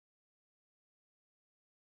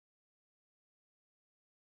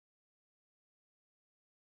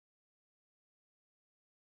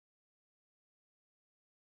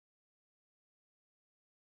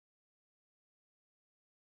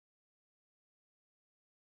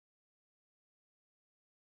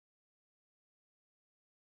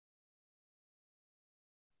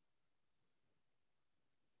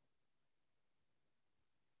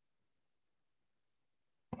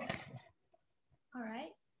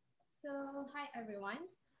hi everyone.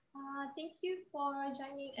 Thank you for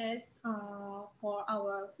joining us for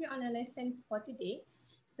our pre-honor lesson for today.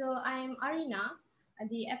 So I'm Arina,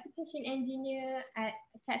 the application engineer at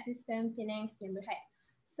CAD System Penang Neighborhood.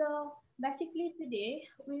 So basically today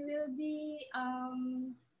we will be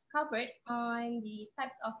covered on the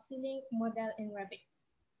types of ceiling model in Revit.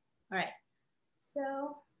 All right.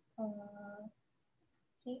 So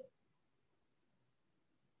okay.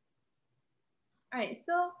 All right,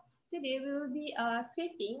 so today we will be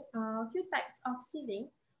creating a few types of ceiling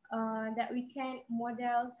that we can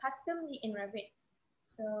model customly in Revit.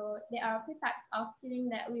 So there are a few types of ceiling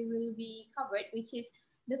that we will be covered, which is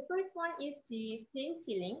the first one is the plain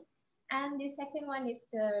ceiling, and the second one is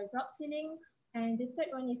the drop ceiling, and the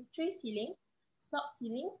third one is tray ceiling, slope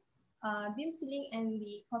ceiling, beam ceiling, and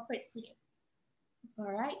the corporate ceiling.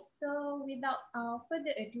 All right, so without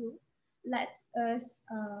further ado, let us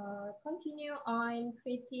continue on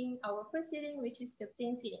creating our first ceiling, which is the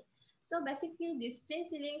plain ceiling. So basically, these plain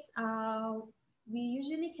ceilings we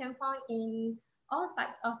usually can find in all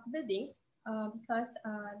types of buildings because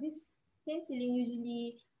this plain ceiling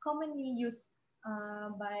usually commonly used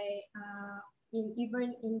by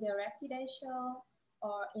even in the residential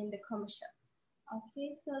or in the commercial.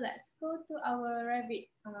 Okay, so let's go to our Revit.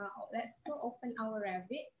 Let's go open our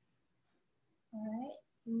Revit. All right.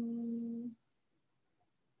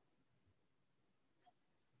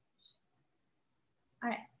 All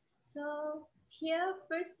right. So here,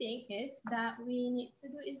 first thing is that we need to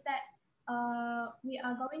do is that we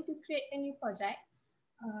are going to create a new project.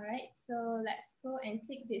 All right. So let's go and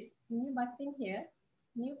click this new button here,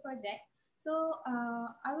 new project. So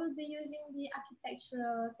I will be using the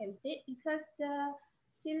architectural template because the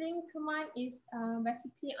ceiling command is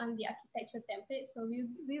basically on the architecture template. So we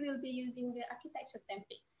will be using the architecture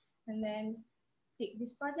template, and then click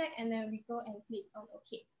this project, and then we go and click on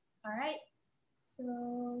OK. All right. So,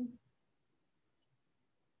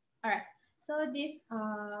 all right. So this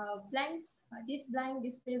this blank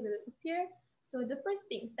display will appear. So the first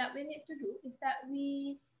things that we need to do is that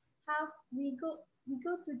we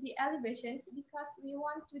go to the elevations because we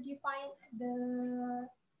want to define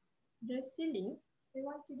the ceiling. We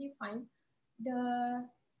want to define the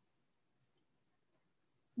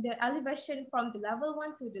elevation from the level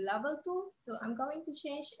 1 to the level 2. So I'm going to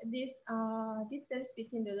change this distance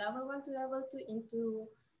between the level 1 to level 2 into,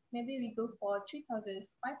 maybe we go for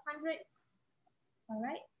 3,500. All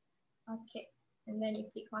right. Okay. And then you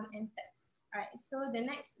click on enter. All right. So the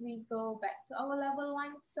next we go back to our level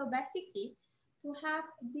 1. So basically, to have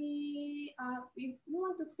the, if we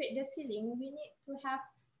want to create the ceiling, we need to have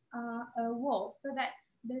a wall so that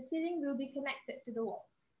the ceiling will be connected to the wall.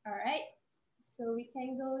 All right. So we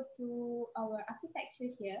can go to our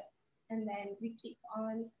architecture here, and then we click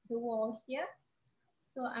on the wall here.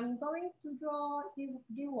 So I'm going to draw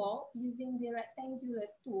the wall using the rectangular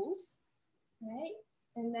tools, right?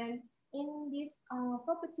 And then in these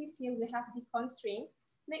properties here, we have the constraints.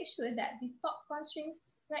 Make sure that the top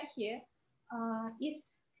constraints right here is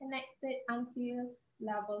connected until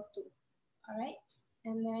level 2, all right?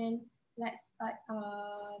 And then let's start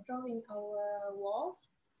drawing our walls.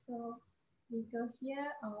 So we go here,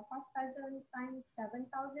 5,000 times 7,000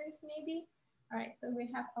 maybe. All right, so we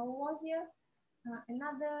have a wall here.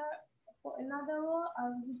 For another wall,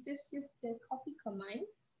 we just use the copy command.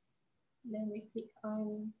 Then we click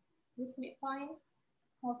on this midpoint,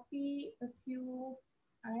 copy a few,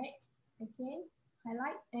 all right, again,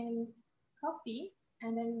 highlight and copy.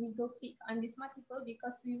 And then we go click on this multiple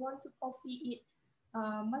because we want to copy it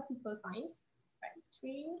multiple times, right?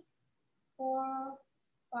 3, 4,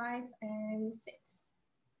 5, and 6.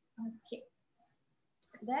 Okay.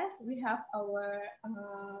 There we have our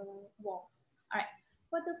walls. All right.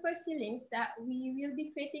 For the first ceilings that we will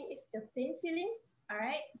be creating is the plain ceiling. All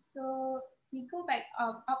right. So we go back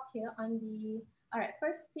up here on the. All right.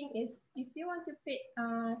 First thing is, if you want to create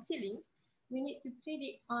ceilings, we need to create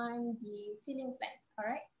it on the ceiling plans. All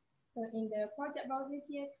right. So in the project browser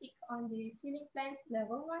here, click on the ceiling plans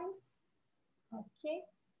level 1. Okay.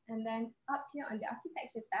 And then up here on the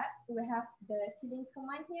architecture tab, we have the ceiling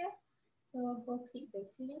command here. So go click the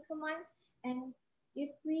ceiling command. And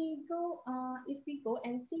if we go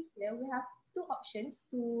and see here, we have two options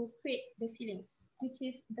to create the ceiling, which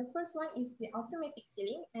is the first one is the automatic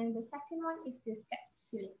ceiling, and the second one is the sketch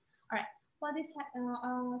ceiling. All right. For this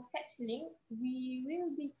sketch ceiling, we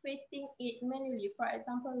will be creating it manually. For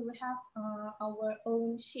example, we have our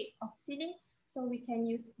own shape of ceiling, so we can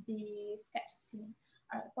use the sketch ceiling.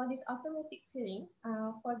 For this automatic ceiling,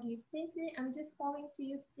 for the plain ceiling, I'm just going to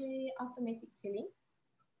use the automatic ceiling.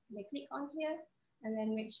 I click on here, and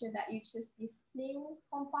then make sure that you choose this plain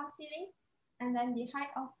compound ceiling. And then the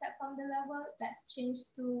height offset from the level, let's change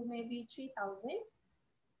to maybe 3000.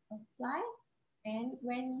 Apply. And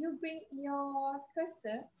when you bring your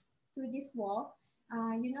cursor to this wall,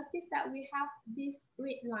 you notice that we have this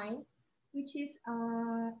red line, which is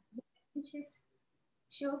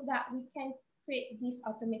shows that we can create this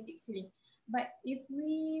automatic ceiling. But if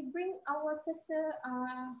we bring our cursor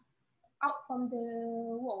out from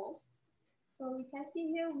the walls, so we can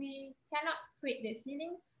see here we cannot create the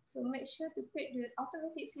ceiling. So make sure to create the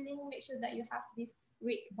automatic ceiling, make sure that you have these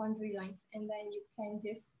red boundary lines, and then you can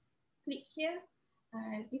just click here.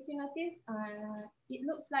 And if you notice, it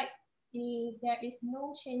looks like there is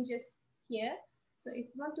no changes here. So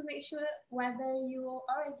if you want to make sure whether you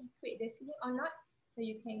already create the ceiling or not, so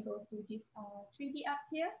you can go to this 3D up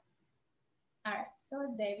here. All right,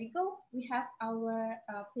 so there we go. We have our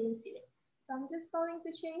plain ceiling. So I'm just going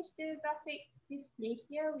to change the graphic display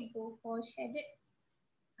here. We go for shaded,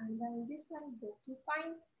 and then this one go to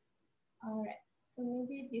fine. All right, so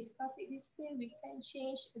maybe this graphic display we can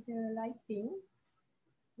change the lighting.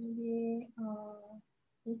 Maybe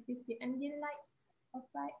increase the ambient lights.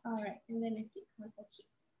 Apply. All right, and then I click on OK.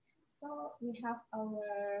 So we have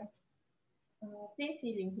our plain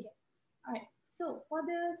ceiling here. All right, so for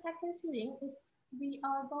the second ceiling is we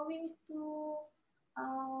are going to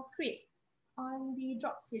create on the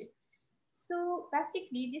drop ceiling. So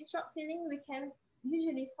basically this drop ceiling we can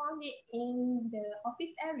usually find it in the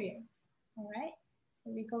office area. All right,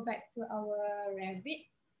 so we go back to our Revit,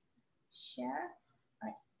 share. All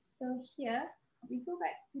right, so here we go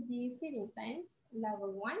back to the ceiling plans,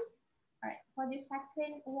 level 1. All right, for the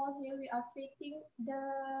second wall here we are creating the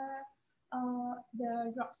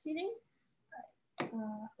drop ceiling.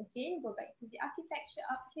 Again, go back to the architecture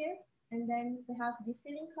up here, and then we have the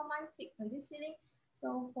ceiling command, click on the ceiling.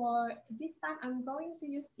 So for this time, I'm going to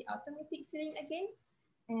use the automatic ceiling again,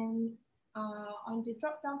 and on the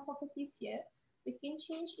drop down properties here, we can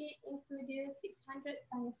change it into the 600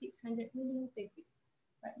 times 600 millimeter grid.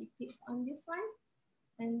 Right, you click on this one,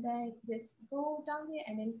 and then just go down here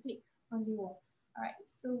and then click on the wall. All right,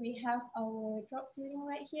 so we have our drop ceiling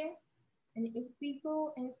right here. And if we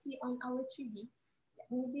go and see on our 3D,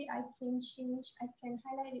 maybe I can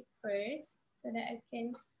highlight it first so that I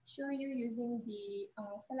can show you using the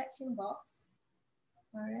selection box.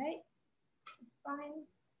 All right, fine.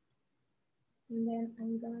 And then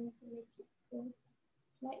I'm going to make it go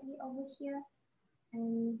slightly over here.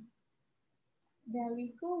 And there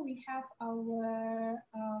we go, we have our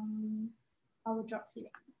drop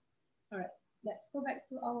ceiling. All right, let's go back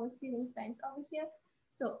to our ceiling plans over here.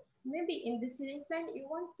 So maybe in the ceiling plan, you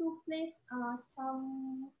want to place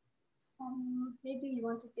maybe you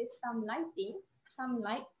want to place some lighting, some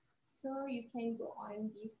light. So you can go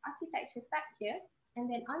on this architecture tab here,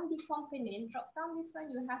 and then on the component, drop down this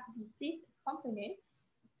one, you have the place component.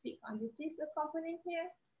 Click on the place a component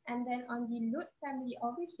here, and then on the load family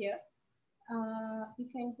over here, you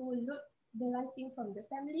can go load the lighting from the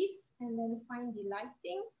families, and then find the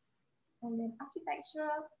lighting. And then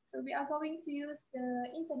architectural, so we are going to use the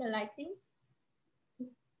internal lighting,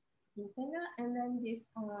 internal, and then this,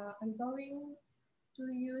 I'm going to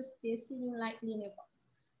use the ceiling light linear box.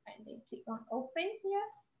 And then click on open here,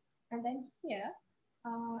 and then here,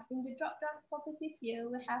 in the drop down properties here,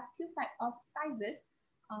 we have few type of sizes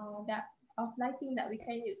of lighting that we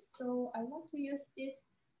can use. So I want to use this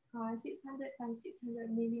 600 times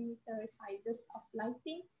 600 millimeter sizes of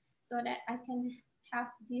lighting, so that I can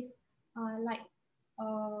have this light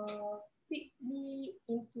quickly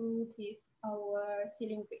into this our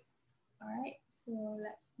ceiling grid. All right, so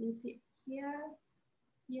let's place it here,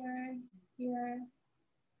 here, here,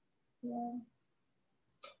 here,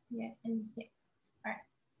 here, and here. All right,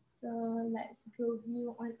 so let's go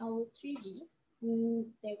view on our 3D.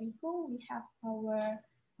 There we go, we have our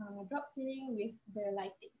drop ceiling with the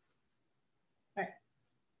lightings. All right.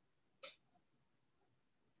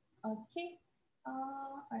 Okay.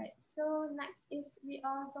 All right, so next is we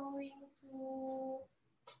are going to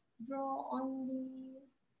draw on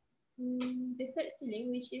the third ceiling,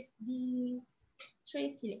 which is the tray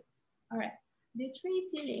ceiling. All right, the tray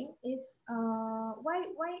ceiling is why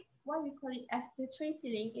we call it as the tray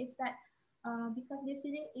ceiling is that because the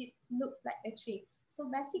ceiling, it looks like a tray. So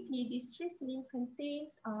basically, this tray ceiling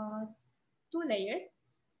contains 2 layers,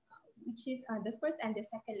 which is the first and the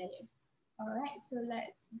second layers. All right, so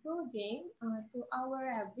let's go again to our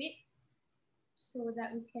Revit so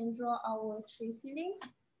that we can draw our tray ceiling.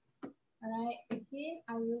 All right, again,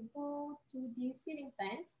 I will go to the ceiling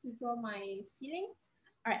plans to draw my ceilings.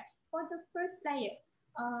 All right, for the first layer,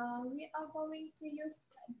 we are going to use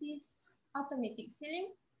this automatic ceiling.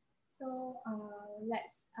 So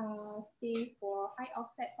let's stay for height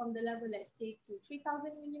offset from the level, let's stay to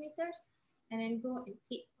 3000 millimeters, and then go and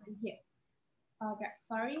click on here.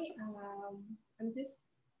 Sorry, I'm just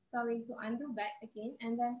going to undo back again,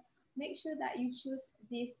 and then make sure that you choose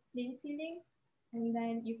this plain ceiling, and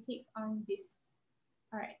then you click on this.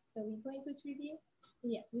 All right, so we go into 3D.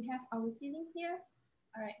 Yeah, we have our ceiling here.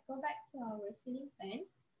 All right, go back to our ceiling plan,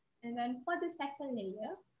 and then for the second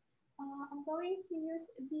layer, I'm going to use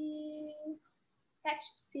the sketch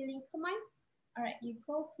ceiling command. All right, you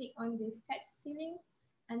go click on the sketch ceiling,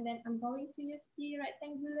 and then I'm going to use the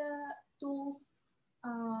rectangular tools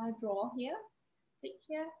draw here. Click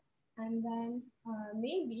here, and then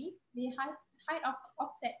maybe the height of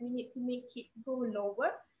offset, we need to make it go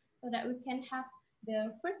lower so that we can have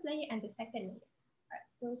the first layer and the second layer. All right,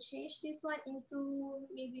 so change this one into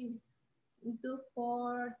maybe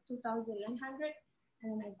for 2900,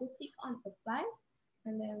 and I go click on apply,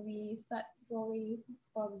 and then we start drawing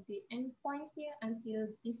from the end point here until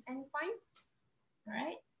this end point. All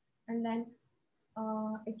right, and then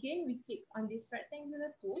again we click on this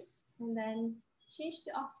rectangular tools, and then change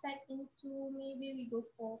the offset into maybe we go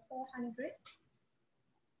for 400,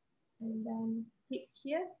 and then click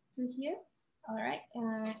here to here. All right,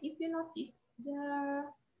 if you notice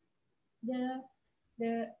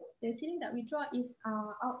the ceiling that we draw is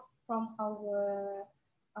out from our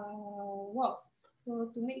walls.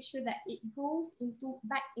 So to make sure that it goes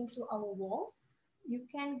back into our walls, you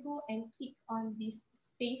can go and click on this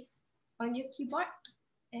space on your keyboard,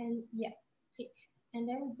 and yeah, click, and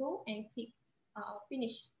then go and click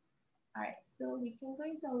finish. All right, so we can go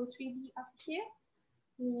into our 3D up here.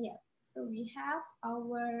 Yeah, so we have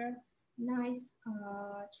our nice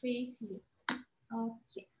tray ceiling.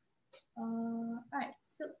 Okay. All right,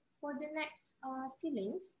 so for the next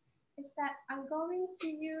ceilings is that I'm going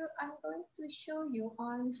to show you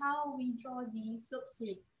on how we draw the slope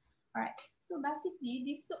ceiling. All right, so basically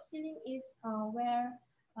the slope ceiling is where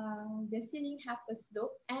the ceiling have a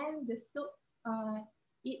slope, and the slope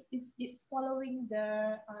it's following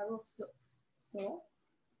the roof slope. So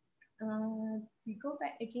we go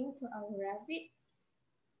back again to our Revit.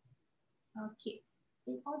 Okay,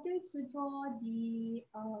 in order to draw the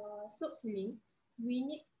slope ceiling, we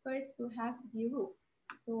need first to have the roof.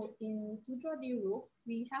 So to draw the roof,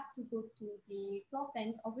 we have to go to the floor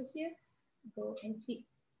plans over here, go and click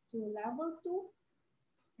to level 2,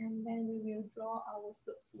 and then we will draw our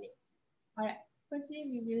slope ceiling. All right, firstly,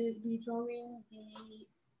 we will be drawing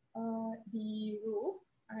the roof.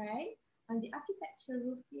 All right, on the architecture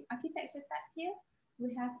tab here,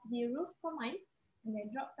 we have the roof command. And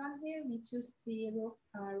then drop down here, we choose the roof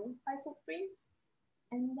by footprint.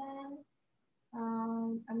 And then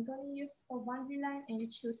I'm going to use for boundary line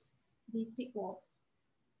and choose the thick walls.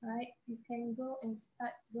 All right, you can go and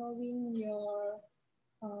start drawing your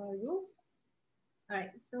roof. All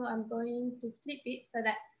right, so I'm going to flip it so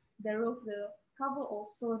that the roof will cover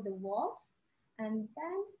also the walls. And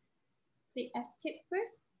then click escape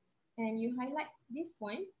first, and you highlight this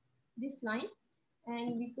one, this line.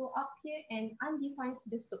 And we go up here and undefine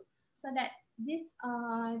the slope, so that this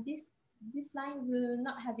line will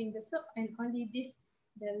not having the slope, and only the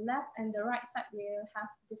left and the right side will have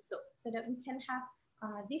the slope, so that we can have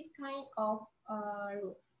this kind of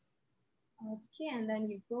roof. Okay, and then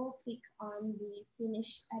you go click on the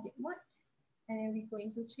finish edit mode, and then we go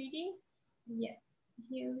into 3D. Yeah,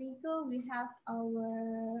 here we go. We have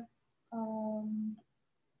our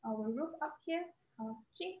roof up here.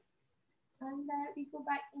 Okay. And then we go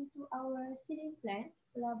back into our ceiling plans,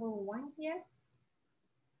 level 1 here.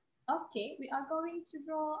 Okay, we are going to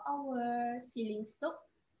draw our ceiling slope.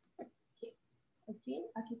 Okay, again,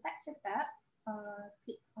 architecture tab,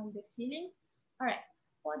 click on the ceiling. All right,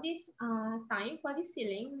 for this for this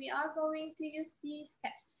ceiling, we are going to use the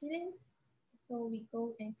sketch ceiling. So we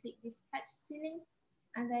go and click this sketch ceiling,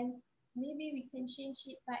 and then maybe we can change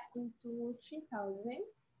it back into 3000,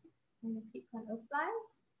 and click on apply.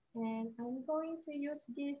 And I'm going to use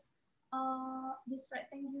this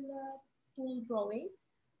rectangular tool drawing,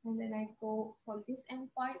 and then I go from this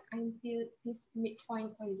endpoint until this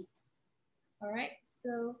midpoint only. All right,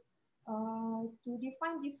 so to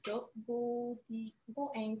define this slope, go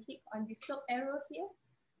and click on the slope arrow here,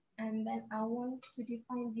 and then I want to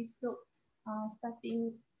define this slope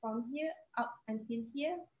starting from here up until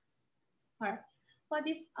here. All right, for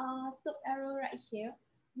this slope arrow right here,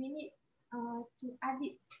 we need to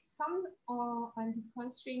edit some on the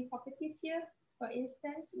constraint properties here. For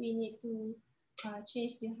instance, we need to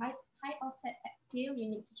change the height offset at tail. We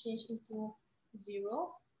need to change into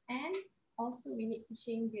 0, and also we need to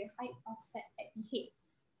change the height offset at the head.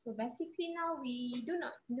 So basically now we do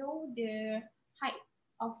not know the height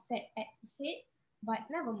offset at the head, but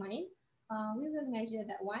never mind. We will measure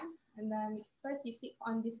that one. And then first you click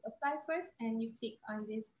on this apply first, and you click on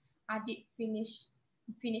this edit finish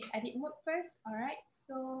edit mode first. All right.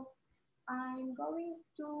 So I'm going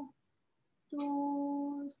to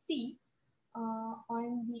see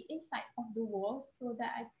on the inside of the wall so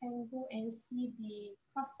that I can go and see the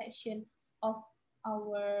cross section of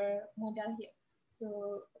our model here.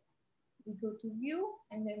 So we go to view,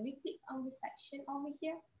 and then we click on the section over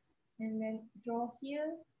here, and then draw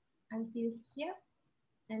here until here,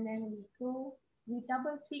 and then we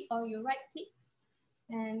double click or you right click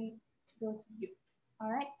and go to view.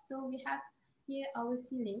 All right, so we have here our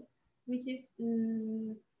ceiling, which is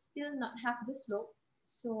still not have the slope.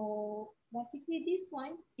 So basically this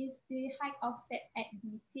one is the height offset at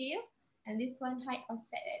the tail, and this one height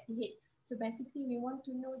offset at the head. So basically we want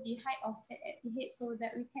to know the height offset at the head so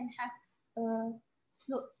that we can have a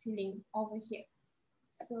slope ceiling over here.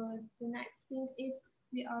 So the next thing is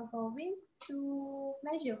we are going to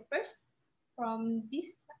measure first from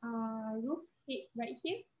this roof head right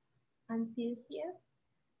here until here.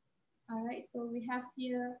 All right, so we have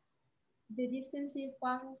here the distance is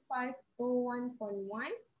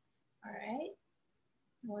 1501.1. All right,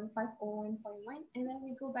 1501.1, and then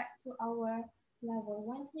we go back to our level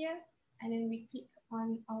 1 here, and then we click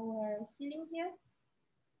on our ceiling here,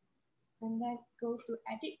 and then go to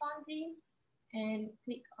edit boundary and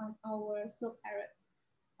click on our slope arrow.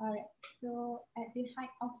 All right, so at the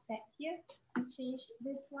height offset here, we change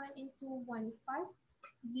this one into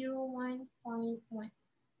 1501.1,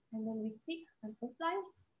 and then we click on apply,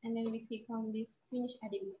 and then we click on this finish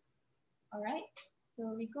edit mode. All right,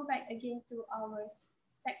 so we go back again to our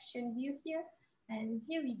section view here, and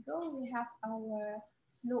here we go. We have our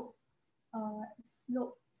slope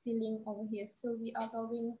ceiling over here. So we are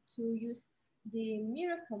going to use the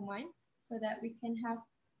mirror command so that we can have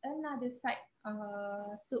another side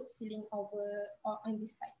slope ceiling over or on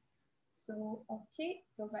this side. So okay,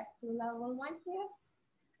 go back to level 1 here,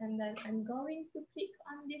 and then I'm going to click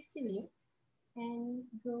on this ceiling and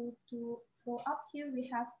go up here. We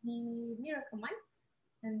have the mirror command,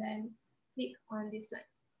 and then click on this line,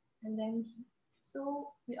 and then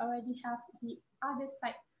so we already have the other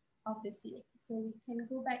side of the ceiling. So we can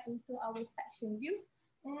go back into our section view,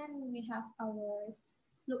 and we have our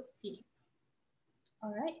slope ceiling.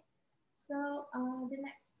 All right, so the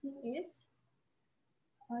next thing is,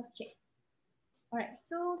 okay. All right,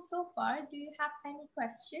 so far, do you have any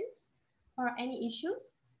questions or any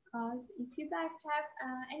issues? If you guys have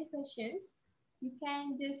any questions, you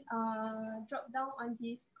can just drop down on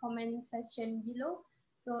this comment section below.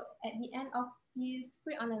 So at the end of this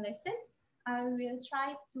pre-online lesson, I will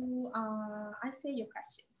try to answer your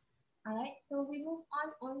questions. All right, so we move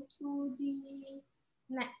on to the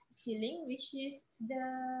next ceiling, which is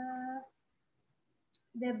the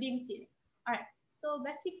beam ceiling. All right. So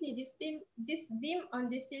basically, this beam on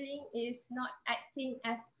the ceiling is not acting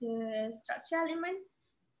as the structural element.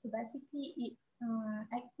 So basically, it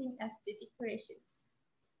acting as the decorations.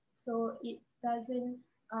 So it doesn't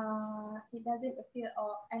appear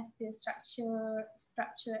or as the structure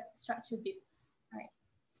beam. All right.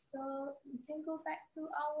 So we can go back to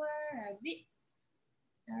our Revit.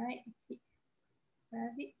 All right. Click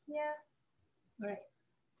Revit here. All right.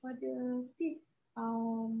 For the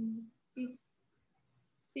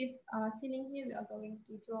fifth ceiling here, we are going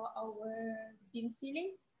to draw our beam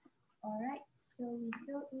ceiling. All right, so we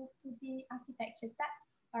go into the architecture tab.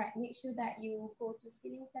 All right, make sure that you go to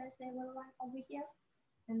ceiling plans level 1 over here,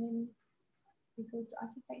 and then we go to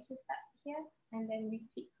architecture tab here, and then we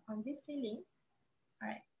click on this ceiling. All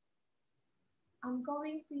right, I'm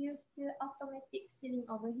going to use the automatic ceiling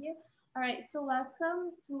over here. All right, so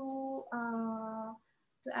welcome to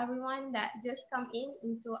everyone that just come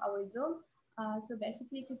into our Zoom. So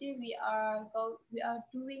basically today we are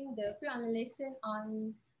doing the pre-online lesson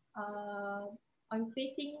on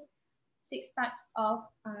creating 6 types of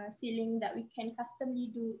ceiling that we can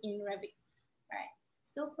customly do in Revit. Right.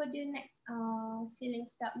 So for the next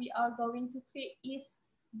ceilings that we are going to create is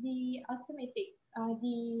the automatic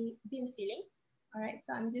the beam ceiling. All right.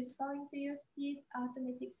 So I'm just going to use this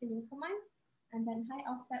automatic ceiling command, and then height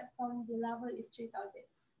offset from the level is 3000. All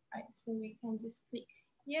right. So we can just click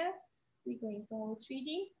here. We go into our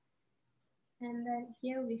 3D, and then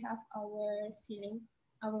here we have our ceiling,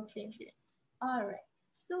 our frame ceiling. All right,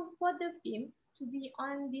 so for the beam to be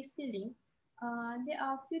on the ceiling, there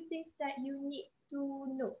are a few things that you need to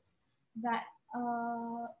note. That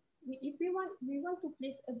if we want to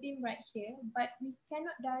place a beam right here, but we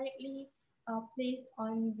cannot directly place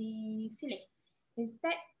on the ceiling.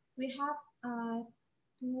 Instead, we have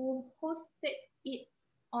to host it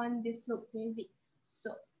on the slope glazing.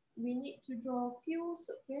 So we need to draw few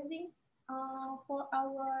slope glazing for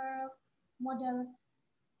our model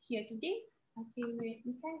here today. Okay,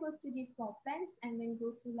 we can go to the floor plans and then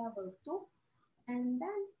go to level 2, and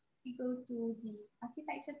then we go to the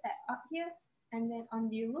architecture tab up here, and then on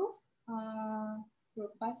the roof,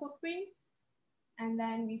 roof by footprint, and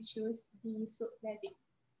then we choose the slope glazing.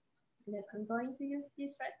 And then I'm going to use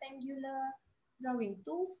this rectangular drawing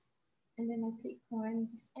tools, and then I click on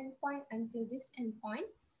this endpoint until this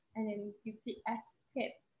endpoint, and then you click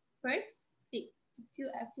escape first, click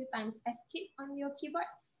a few times escape on your keyboard,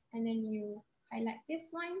 and then you highlight this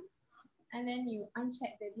one, and then you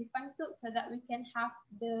uncheck the define slope so that we can have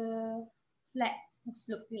the flat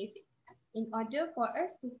slope glazing in order for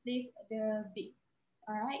us to place the beam.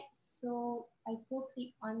 Alright, so I go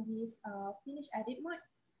click on this finish edit mode.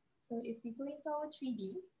 So if we go into our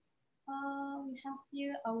 3D, we have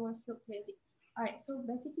here our slope glazing. Alright, so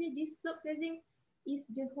basically this slope glazing is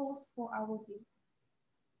the host for our beam.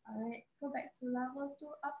 Alright, go back to level 2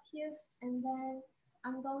 up here, and then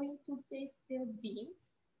I'm going to place the beam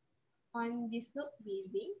on the slope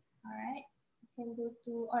glazing. Alright, we can go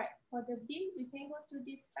to, alright, for the beam, we can go to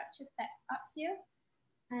the structure tab up here,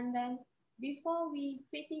 and then before we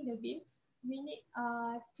creating the beam, we need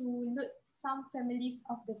to load some families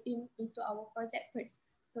of the beam into our project first.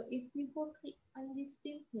 So if we go click on this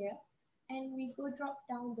beam here, and we go drop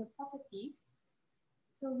down the properties,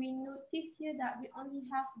 so we notice here that we only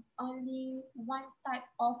have one type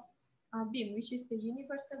of beam, which is the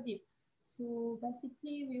universal beam. So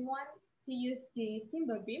basically, we want to use the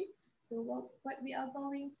timber beam. So what we are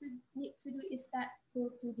going to need to do is that go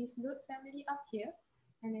to this load family up here,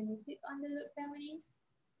 and then you click on the load family,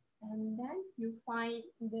 and then you find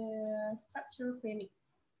the structural framing,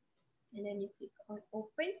 and then you click on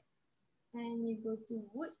open, and you go to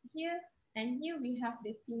wood here, and here we have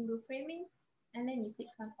the timber framing, and then you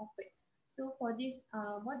click on open. So for this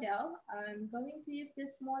model, I'm going to use the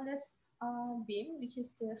smallest beam, which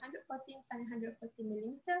is the 114 by 140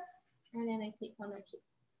 millimeter, and then I click on OK.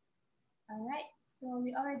 Alright, so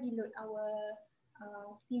we already load our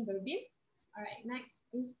timber beam. Alright, next,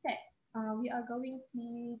 instead, we are going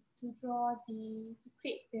to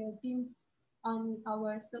create the beam on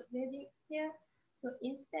our slope glazing here. So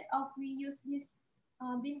instead of we use this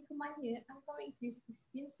beam command here, I'm going to use this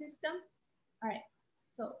beam system. Alright,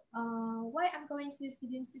 so why I'm going to use the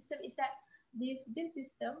beam system is that this beam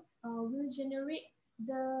system will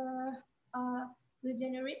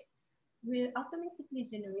automatically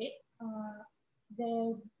generate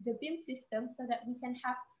the beam system so that we can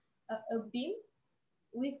have a beam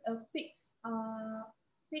with a fixed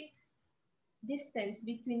distance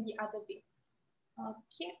between the other beam.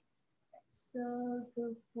 Okay, so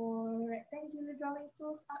go for rectangular drawing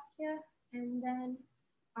tools up here, and then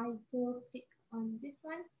I go click on this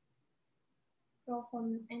one, draw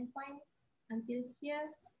from endpoint until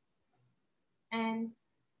here, and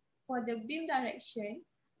for the beam direction,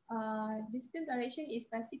 this beam direction is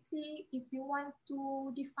basically if you want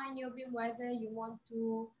to define your beam, whether you want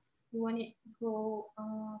it go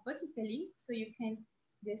vertically, so you can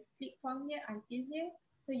just click from here until here.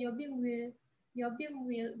 So your beam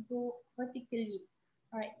will go vertically.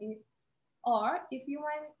 All right. Or if you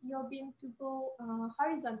want your beam to go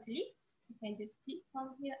horizontally, you can just click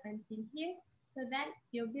from here until here. So then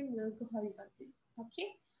your beam will go horizontally. Okay.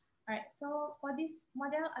 All right. So for this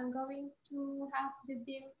model, I'm going to have the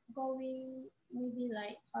beam going maybe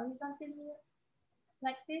like horizontally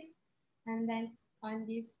like this, and then on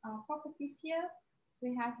this properties here,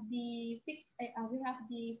 we have the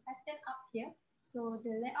pattern up here. So the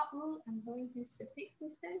layout rule, I'm going to use the fixed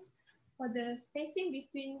distance. For the spacing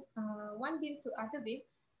between one beam to other beam,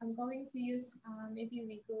 I'm going to use maybe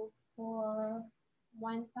we go for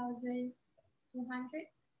 1,200.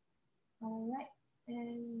 All right,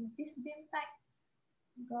 and this beam type,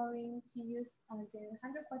 I'm going to use the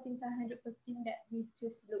 114 to 115 that we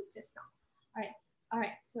just looked just now. All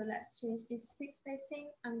right, so let's change this fixed spacing.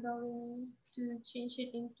 I'm going to change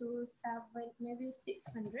it into maybe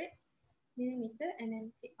 600 millimeter, and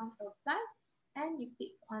then click on apply, and you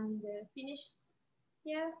click on the finish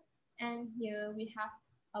here, and here we have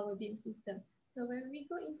our beam system. So when we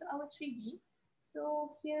go into our 3D,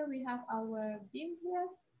 so here we have our beam here.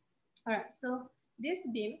 All right, so this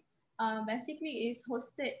beam basically is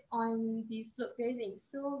hosted on the slope glazing.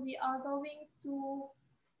 So we are going to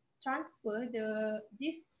transfer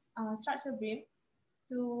this structure beam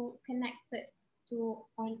to connect it to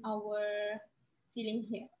on our ceiling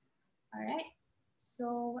here. All right.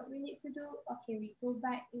 So what we need to do? Okay, we go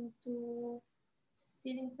back into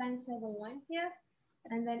ceiling plans level 1 here.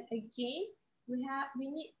 And then again, we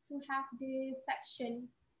need to have the section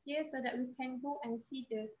here so that we can go and see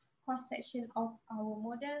the cross section of our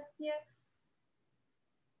model here.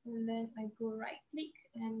 And then I go right click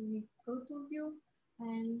and we go to view,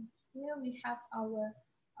 and here we have our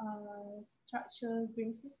structural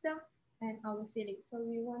beam system and our ceiling. So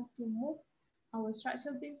we want to move our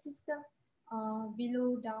structural beam system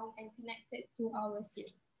below, down, and connected to our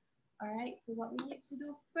ceiling. All right, so what we need to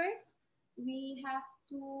do first, we have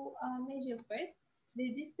to measure first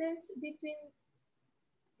the distance between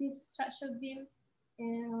this structural beam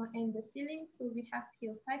and the ceiling. So we have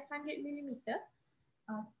here 500 millimeter.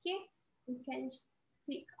 Okay, we can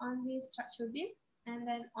click on the structural beam, and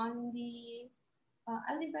then on the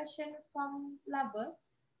elevation from level,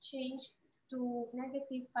 change to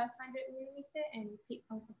negative 500 millimeter and click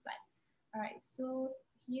on apply. All right, so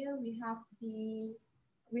here we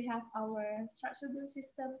have our structural beam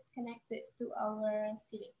system connected to our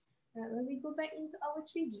ceiling. When we go back into our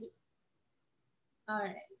 3D, all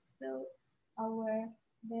right, so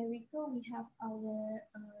there we go, we have our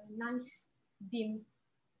nice beam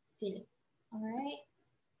ceiling. All right,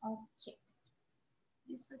 okay.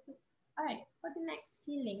 All right, for the next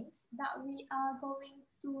ceilings that we are going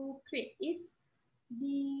to create is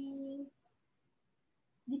the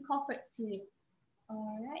corporate ceiling.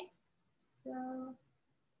 All right, so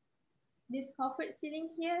this corporate ceiling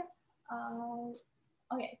here,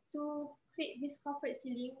 okay, to create this corporate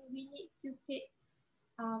ceiling, we need to create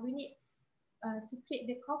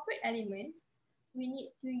the corporate elements. We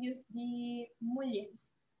need to use the mullions.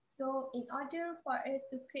 So in order for us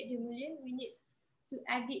to create the mullion, we need to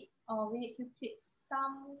edit, or we need to create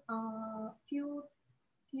some few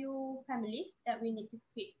families that we need to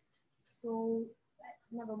create. So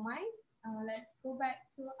never mind. Let's go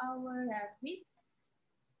back to our Revit.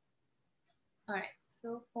 All right.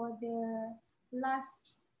 So for the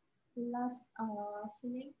last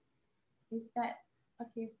ceiling is that,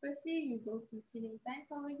 okay, firstly you go to ceiling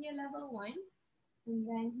plans over here, level 1, and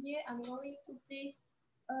then here I'm going to place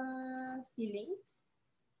ceilings,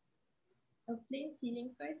 a plain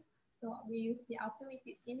ceiling first. So we use the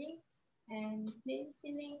automated ceiling and plain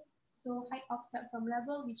ceiling. So height offset from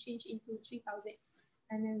level we change into 3000,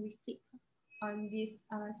 and then we click on this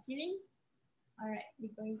ceiling. All right,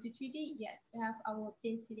 we're going to 3D. Yes, we have our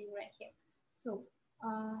plain ceiling right here. So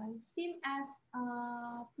same as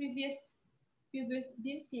previous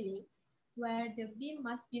beam ceiling, where the beam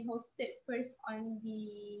must be hosted first on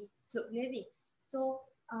the slope glazing. So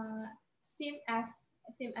same as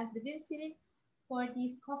the beam ceiling, for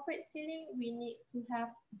this corporate ceiling, we need to have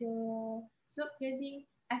the slope glazing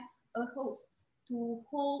as a host to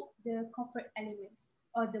hold the corporate elements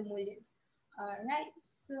or the mullions. All right,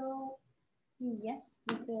 so yes,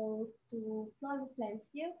 we go to floor plans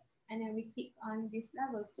here, and then we click on this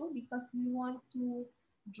level 2 because we want to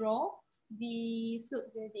draw the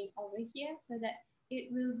slope glazing over here so that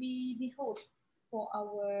it will be the host for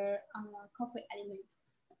our corporate elements.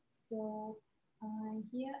 So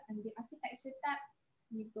here on the architecture tab,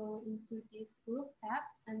 you go into this roof tab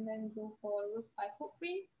and then go for roof by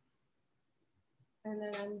footprint. And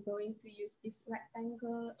then I'm going to use this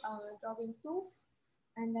rectangle drawing tools.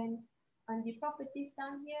 And then on the properties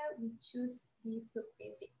down here, we choose the slope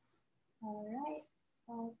glazing. All right.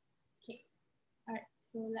 Okay. All right.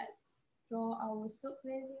 So let's draw our slope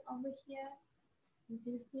glazing over here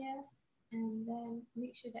until here. And then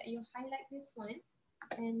make sure that you highlight this one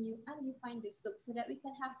and you undefine the slope so that we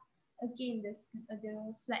can have again the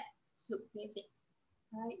flat slope glazing.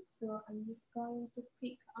 Right, so I'm just going to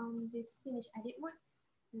click on this finish edit mode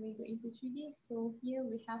and we go into 3D. So here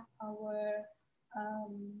we have our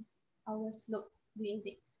slope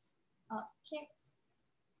glazing. Okay,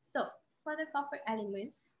 so for the corporate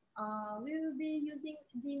elements, we will be using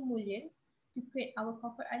the mullions to create our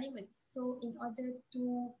corporate elements. So in order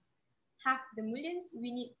to have the mullions,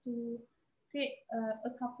 we need to create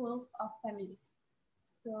a couple of families.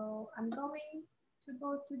 So I'm going to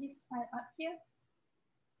go to this file up here,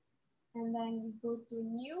 and then go to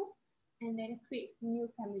new, and then create new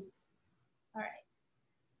families. All right.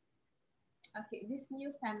 Okay, these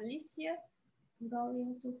new families here, I'm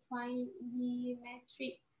going to find the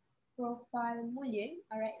metric profile mullion.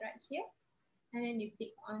 All right, right here, and then you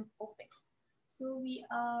click on open. So we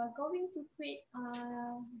are going to create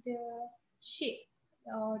the shape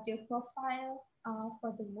or the profile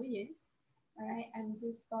for the mullions. All right, I'm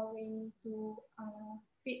just going to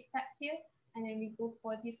create tab here, and then we go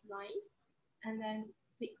for this line, and then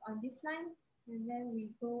click on this line, and then we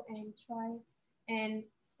go and try and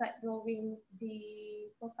start drawing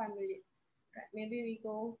the profile mullion. Right, maybe we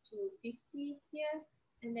go to 50 here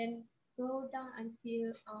and then go down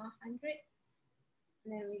until 100.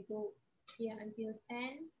 And then we go here until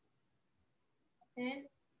 10, 10,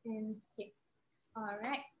 and here. All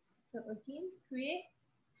right. So again, create,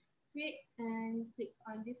 and click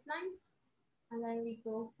on this line. And then we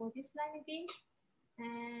go for this line again.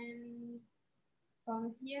 And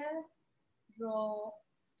from here, draw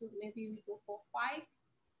to maybe we go for 5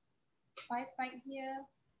 right here.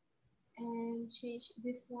 And change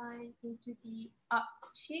this one into the up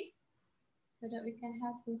shape so that we can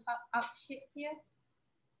have the up shape here.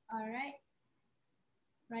 All right.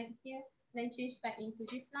 Right here. Then change back into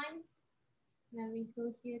this line. Then we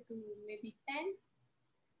go here to maybe 10.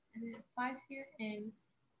 And then 5 here and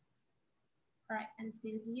right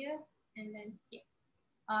until here and then here.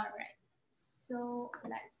 All right. So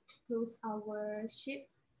let's close our shape.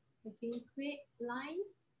 Again, create line.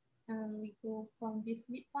 And we go from this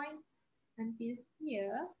midpoint until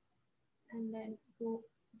here. And then go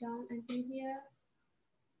down until here.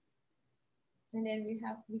 And then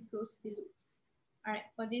we close the loops. All right.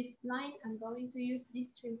 For this line, I'm going to use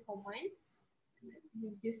this trim command.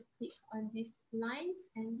 We just click on these lines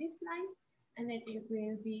and this line, and then it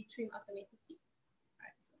will be trimmed automatically. All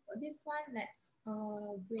right, so for this one, let's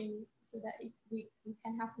bring so that we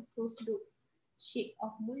can have the closed loop shape of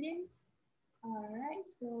mullions. All right,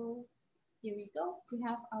 so here we go. We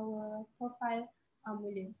have our profile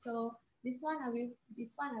mullion. So this one I will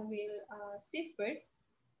save first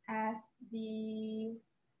as the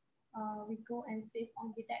we go and save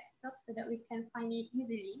on the desktop so that we can find it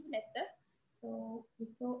easily later. So we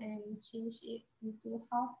go and change it into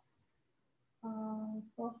half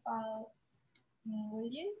profile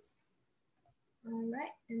mullions. All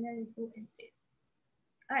right, and then we go and save.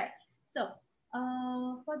 All right, so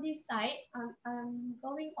for this side, I'm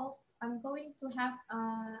going to have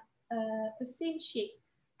the same shape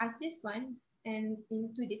as this one and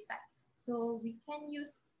into this side. So we can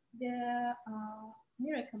use the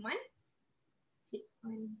mirror command. Click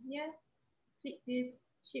on here, click this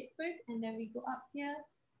shape first, and then we go up here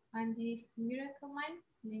on this mirror command,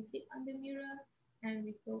 and then click on the mirror, and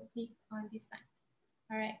we go click on this line.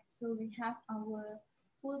 All right, so we have our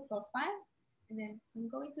full profile, and then I'm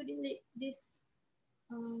going to delete this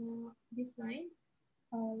this line.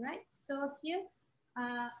 All right, so here,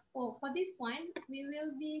 for this one, we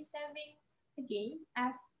will be saving again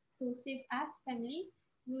as save as family.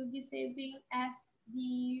 We will be saving as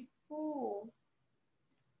the full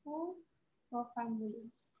profile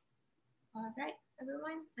mullions. All right,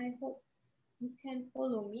 everyone, I hope you can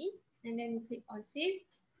follow me, and then click on save.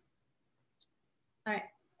 All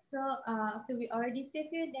right, so after we already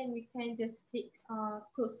save it, then we can just click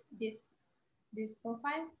close this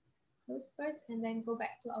profile, close first, and then go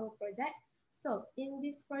back to our project. So in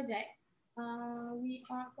this project, we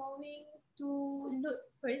are going to load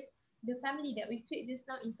first the family that we create just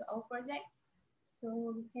now into our project.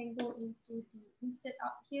 So we can go into the insert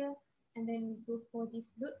out here, and then we go for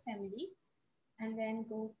this load family, and then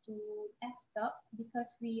go to desktop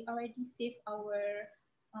because we already saved our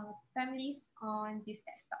families on this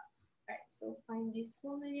desktop. All right, so find this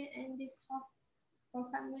 4 million and this half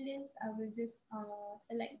profile mullions. I will just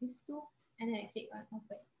select these two, and then I click on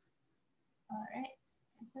open. All right,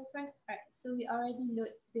 so first, all right, so we already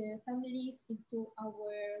load the families into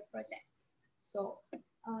our project. So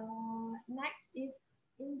next is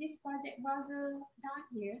in this project browser down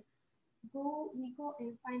here, we go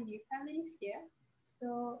and find the families here.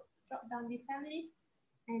 So drop down the families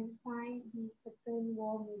and find the curtain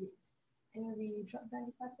wall mullions. And we drop down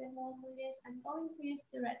the curtain wall mullions. I'm going to use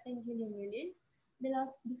the rectangular mullions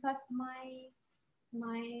because my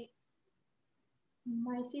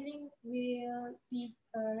ceiling will be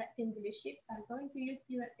a rectangular shape. So I'm going to use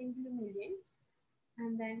the rectangular mullions,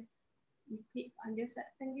 and then you click on this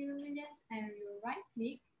rectangular mullions and you right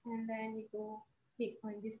click, and then you go click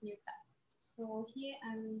on this new tab. So here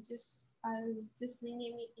I'll just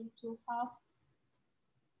rename it into half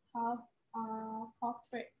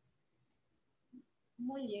corporate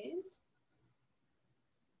mullions.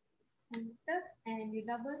 Enter, and you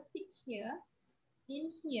double click here.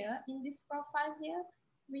 In this profile here,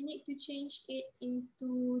 we need to change it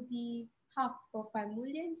into the half profile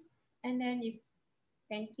mullions, and then you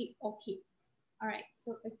can click OK. All right,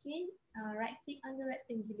 so again, right click on the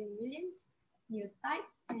rectangular mullions, new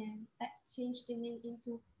types, and let's change the name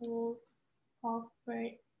into full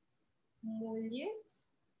corporate mullions.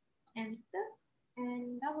 Enter,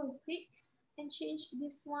 and double click and change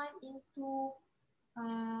this one into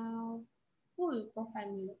full profile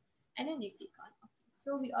mullion, and then you click on OK.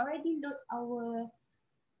 So we already load our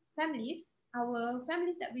families our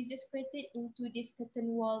families that we just created into this curtain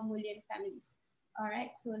wall mullion families. All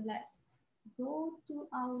right, so let's go to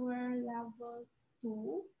our level 2.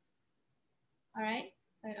 All right,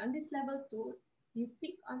 and on this level 2, you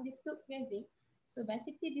click on the slope glazing. So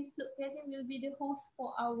basically, this slope glazing will be the host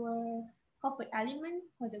for our corporate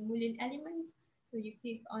elements, for the mullion elements. So you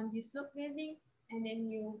click on the slope glazing, and then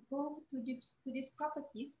you go to this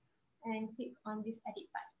properties and click on this edit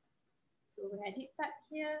type. So we edit type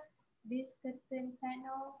here, this curtain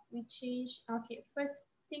panel, we change. Okay, first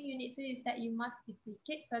thing you need to do is that you must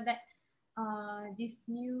duplicate so that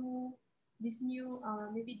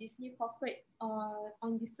maybe this new corporate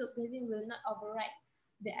on the slope glazing will not override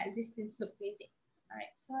the existing slope glazing. All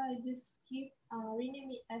right, so I just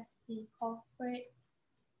rename it as the corporate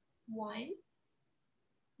 1.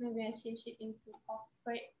 Maybe I change it into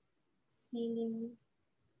corporate ceiling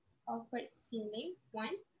 1,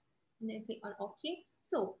 and then click on OK.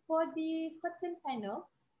 So for the curtain panel,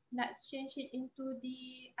 let's change it into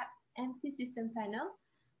the empty system panel,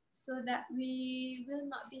 so that we will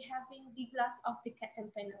not be having the glass of the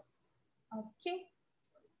curtain panel. Okay.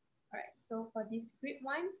 All right. So for this grid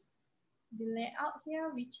 1, the layout here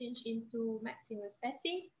we change into maximum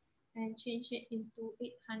spacing and change it into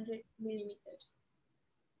 800 millimeters.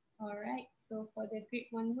 All right. So for the grid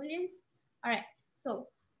 1 mullions. All right. So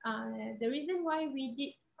the reason why we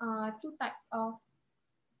did two types of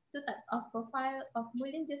profile of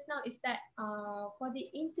mullion just now is that for the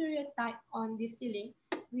interior type on the ceiling,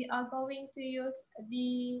 we are going to use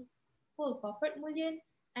the full corporate mullion,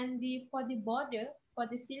 and for the border for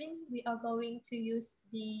the ceiling, we are going to use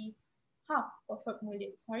the half corporate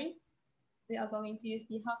mullion. Sorry, we are going to use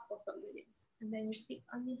the half corporate mullions, and then you click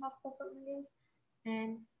on the half corporate mullions,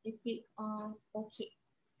 and you click on OK.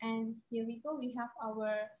 And here we go. We have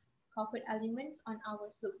our corporate elements on our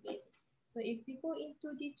slope glazing. So if we go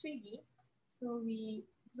into the 3D, so we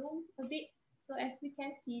zoom a bit. So as we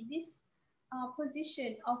can see, this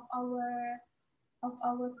position of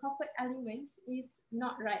our corporate elements is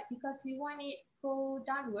not right, because we want it go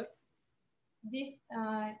downwards. This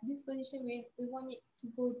position we want it to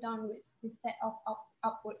go downwards instead of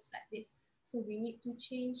upwards like this. So we need to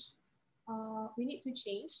change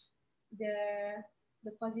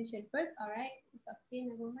the position first. All right, it's okay,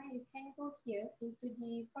 never mind. You can go here into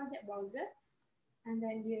the project browser, and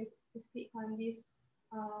then you just click on this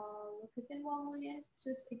curtain wall mullions,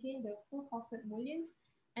 choose again the full corporate mullions,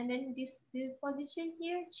 and then the position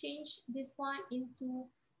here, change this one into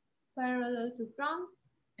parallel to ground,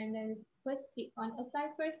 and then first click on apply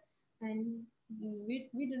first, and we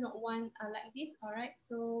do not want like this. All right,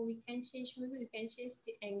 so we can change, maybe we can change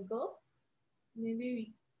the angle.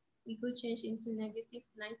 Maybe we could change into negative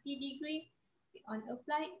 90 degree. Click on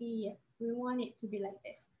apply. Yeah, we want it to be like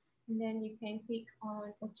this, and then you can click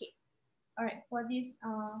on OK. All right, for these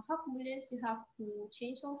half mullions, you have to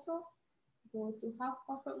change also. Go to half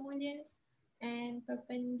corporate mullions, and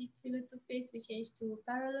perpendicular to face, we change to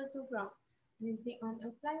parallel to ground. And then click on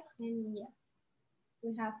apply, and yeah,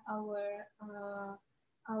 we have our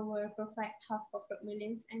perfect half corporate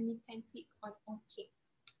mullions, and you can click on OK.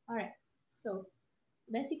 All right, so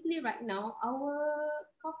basically right now our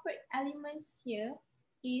corporate elements here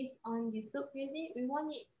is on the slope glazing. We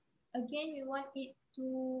want it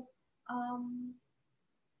to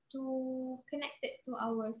connect it to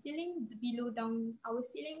our ceiling, below down our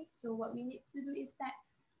ceiling. So what we need to do is that,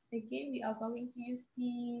 again, we are going to use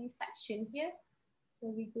the section here. So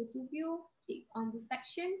we go to view, click on the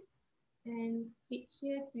section, and click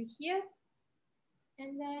here to here,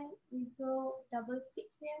 and then we go double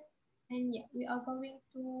click here, and yeah, we are going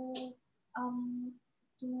to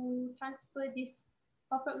transfer this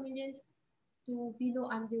corporate mullions to below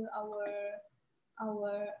under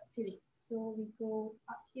our ceiling. So we go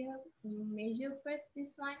up here, measure first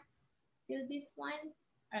this one till this one.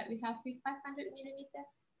 All right, we have 500 millimeter,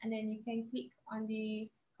 and then you can click on the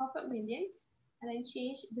corporate mullions, and then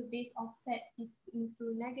change the base offset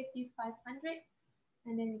into negative 500,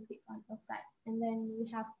 and then we click on apply, and then we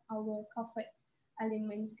have our corporate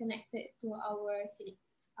elements connected to our ceiling.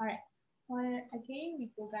 All right. Again,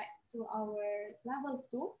 we go back to our level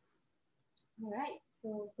 2. All right,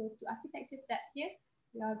 so go to architecture tab here.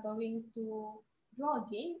 We are going to draw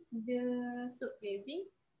again the slope glazing,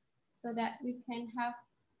 so that we can have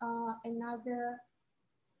another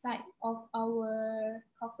side of our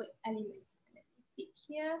corporate elements. Let me click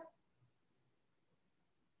here.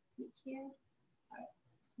 Click here. All right,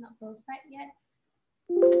 it's not perfect yet.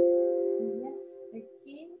 Yes,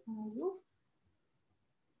 again, roof,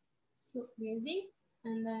 slope glazing,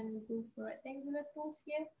 and then we go for rectangular tools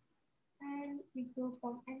here. And we go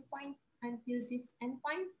from endpoint until this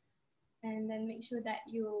endpoint. and then make sure that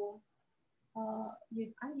you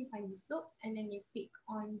undefine the slopes, and then you click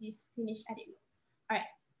on this finish edit mode. All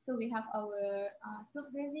right, so we have our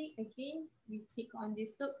slope grazing. Again, we click on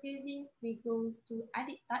this slope grazing, we go to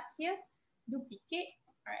edit tab here, duplicate.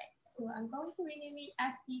 All right, so I'm going to rename it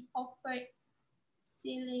as the corporate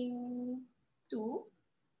ceiling 2.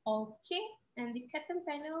 Okay, and the curtain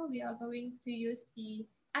panel, we are going to use the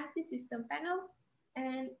empty system panel.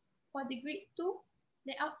 And for the grid 2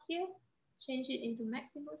 layout here, change it into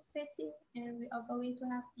maximum spacing, and we are going to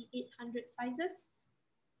have the 800 sizes.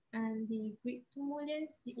 And the grid 2 mullions,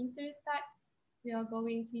 the interior type, we are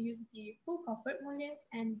going to use the full corporate mullions,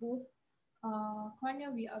 and both corner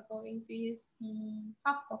we are going to use the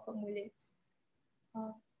half corporate mullions.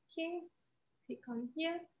 Okay, click on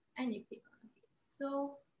here, and you click on it.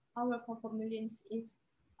 So our corporate mullions is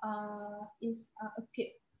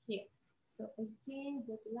appeared here. So again,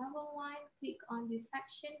 go to level 1, click on this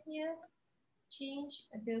section here, change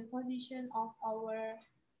the position of our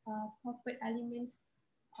corporate elements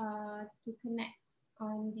to connect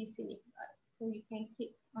on the ceiling. So you can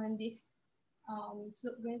click on this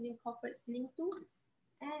slope grazing corporate ceiling 2,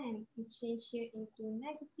 and you change here into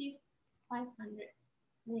 -500.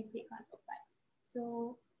 Then you click on apply.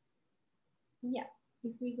 So yeah,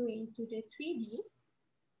 if we go into the 3D,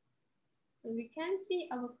 so we can see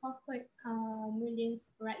our corporate mullions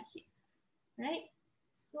right here, right?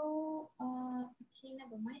 So okay,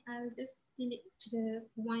 never mind. I'll just delete the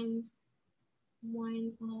one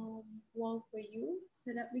wall for you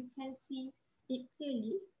so that we can see it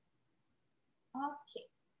clearly. Okay.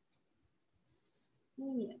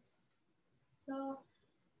 Yes. So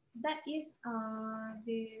that is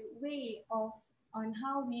the way of on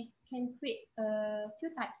how we can create a few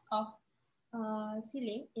types of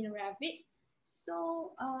ceiling in Revit.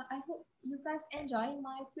 So I hope you guys enjoy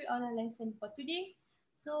my pre-online lesson for today.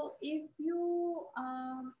 So if you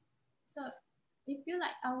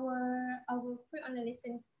like our pre-online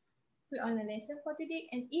lesson for today,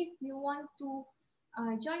 and if you want to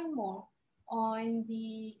join more on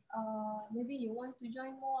the maybe you want to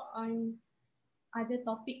join more on other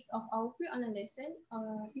topics of our pre-online lesson,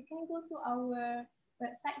 you can go to our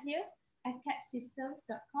website here,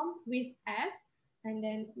 acadsystems.com with S, and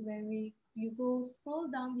then when you go scroll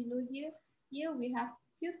down below here we have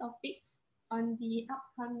few topics on the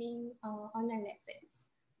upcoming online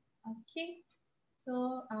lessons. Okay,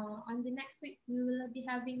 so on the next week we will be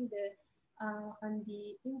having the on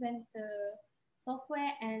the Inventor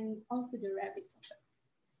software and also the Revit software.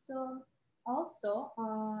 So also,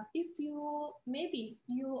 if you maybe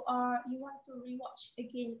you want to rewatch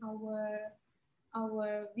again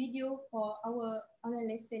our video for our online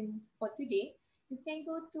lesson for today, you can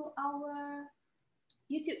go to our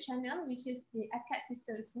YouTube channel, which is the AutoCAD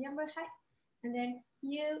Systems Neighborhood, and then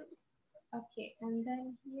here, okay, and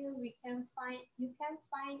then here you can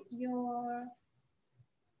find your.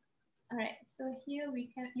 All right, so here you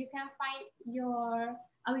can find your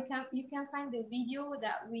you can find the video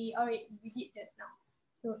that we did just now.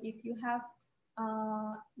 So if you have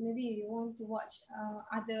maybe you want to watch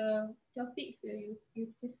other topics, so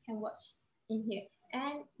you just can watch in here.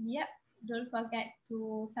 And yep, don't forget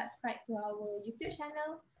to subscribe to our YouTube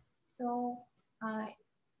channel. So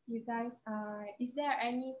you guys, is there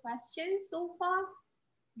any questions so far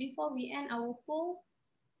before we end our poll?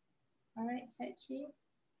 All right, chat 3.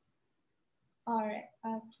 All right.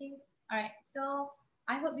 Okay. All right. So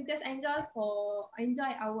I hope you guys enjoy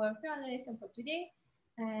our pre-online lesson for today,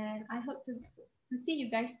 and I hope to see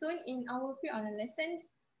you guys soon in our pre-online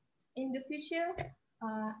lessons in the future.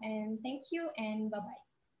 And thank you, and bye bye.